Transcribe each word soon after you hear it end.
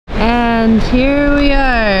And here we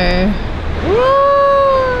are.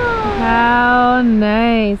 Woo! How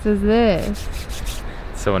nice is this?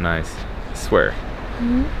 So nice, I swear.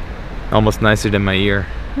 Almost nicer than my ear.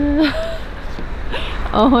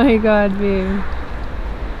 Oh my god, babe.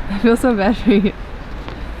 I feel so bad for you.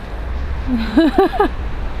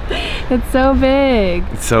 It's so big.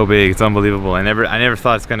 It's so big, it's unbelievable. I never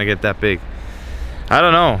thought it's gonna get that big. I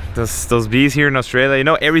don't know, those bees here in Australia, you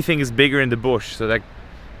know, everything is bigger in the bush, so that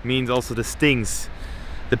means also the stings,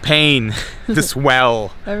 the pain, the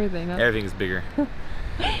swell. Everything, huh? Everything is bigger.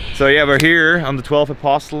 So yeah, we're here on the 12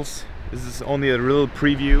 Apostles. This is only a little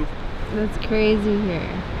preview. That's crazy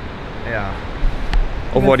here. Yeah.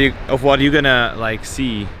 Of what you're gonna like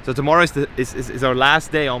see. So tomorrow is our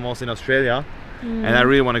last day almost in Australia, and I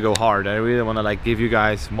really want to go hard. I really want to like give you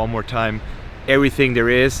guys one more time everything there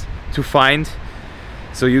is to find,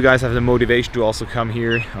 so you guys have the motivation to also come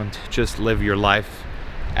here and just live your life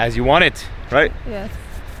as you want it, right? Yes.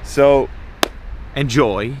 So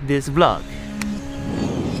enjoy this vlog.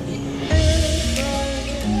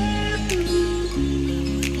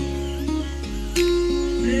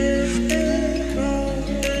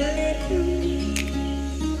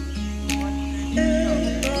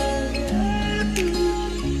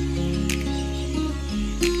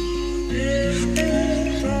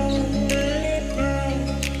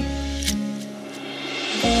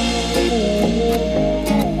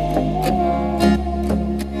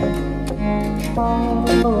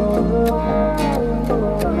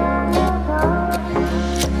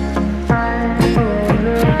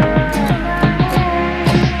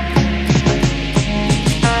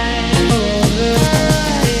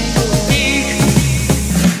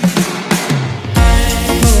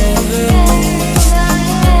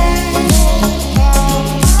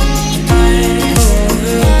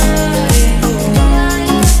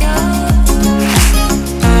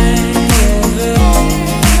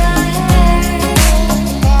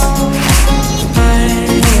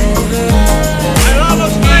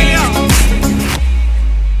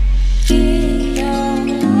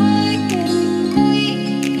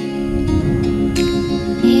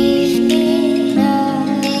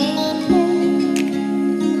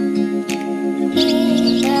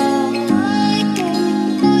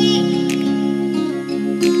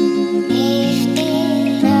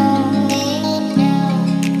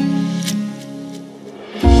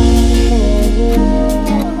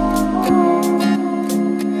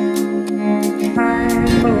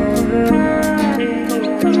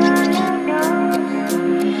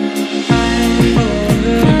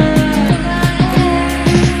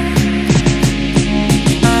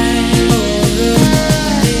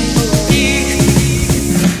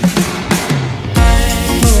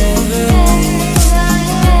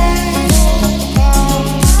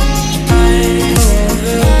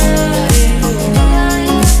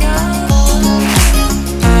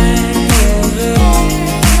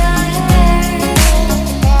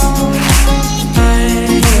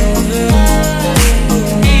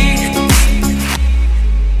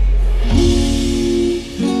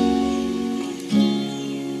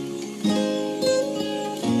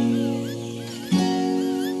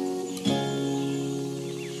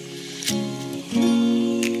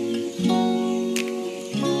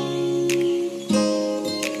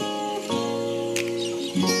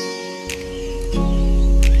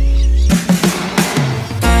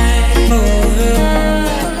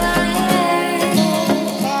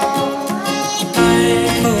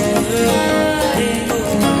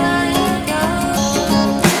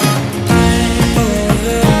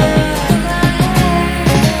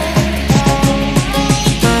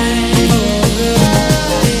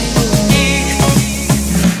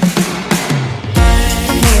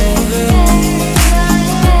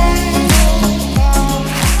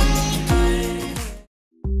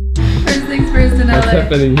 What's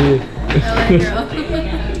happening here? LA girl.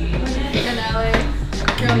 In LA.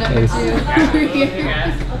 Girl number 2 over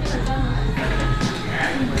here.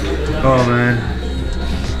 Oh man,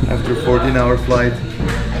 after a 14-hour flight.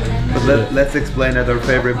 But let's explain at our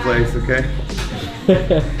favorite place, okay?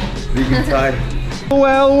 Vegan Thai.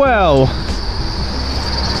 Well, well.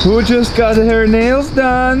 Who just got her nails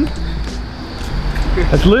done?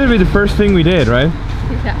 That's literally the first thing we did, right?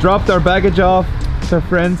 Yeah. Dropped our baggage off with our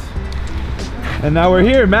friends. And now we're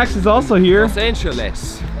here. Max is also here. Los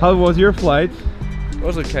Angeles. How was your flight? It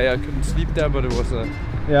was okay. I couldn't sleep there, but it was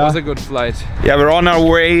a good flight. Yeah, we're on our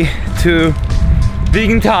way to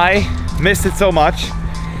Vegan Thai. Missed it so much.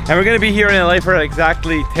 And we're gonna be here in LA for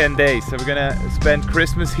exactly 10 days. So we're gonna spend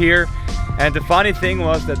Christmas here. And the funny thing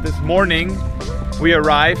was that this morning we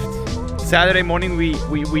arrived. Saturday morning we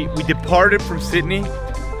departed from Sydney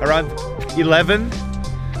around 11,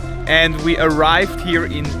 and we arrived here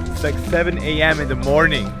in like 7 a.m. in the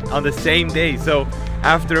morning on the same day. So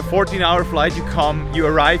after a 14-hour flight, you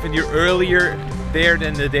arrive and you're earlier there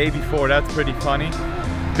than the day before. That's pretty funny.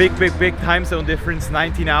 Big time zone difference,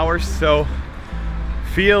 19 hours. So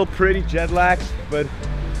feel pretty jet lagged, but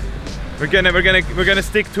we're gonna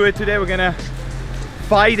stick to it today. We're gonna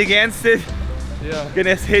fight against it. Yeah.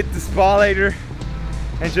 Gonna hit the spa later,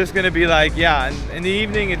 and just gonna be like, yeah. And in the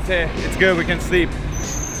evening, it's good. We can sleep.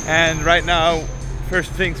 And right now,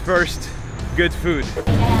 first things first, good food.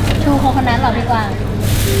 ชูโคโคนัทเหรอพี่กวาง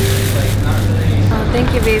Oh, thank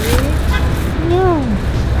you, baby.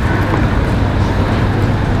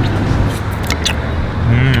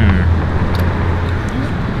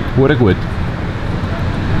 What a good.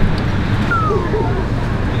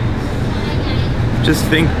 Just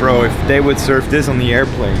think, bro, if they would serve this on the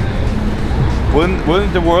airplane,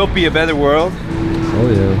 wouldn't the world be a better world? Oh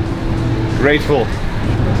yeah. Grateful.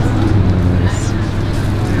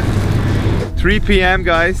 3 p.m.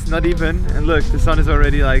 guys, not even, and look, the sun is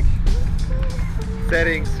already like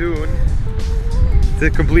setting soon. It's a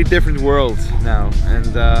complete different world now,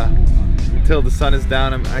 and until the sun is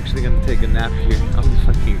down, I'm actually gonna take a nap here on the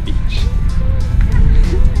fucking beach.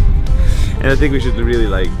 And I think we should really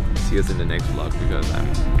like see us in the next vlog, because I'm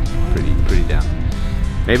pretty down.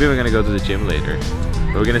 Maybe we're gonna go to the gym later,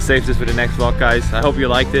 but we're gonna save this for the next vlog, guys. I hope you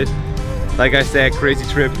liked it. Like I said, crazy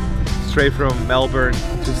trip straight from Melbourne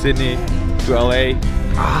to Sydney to LA.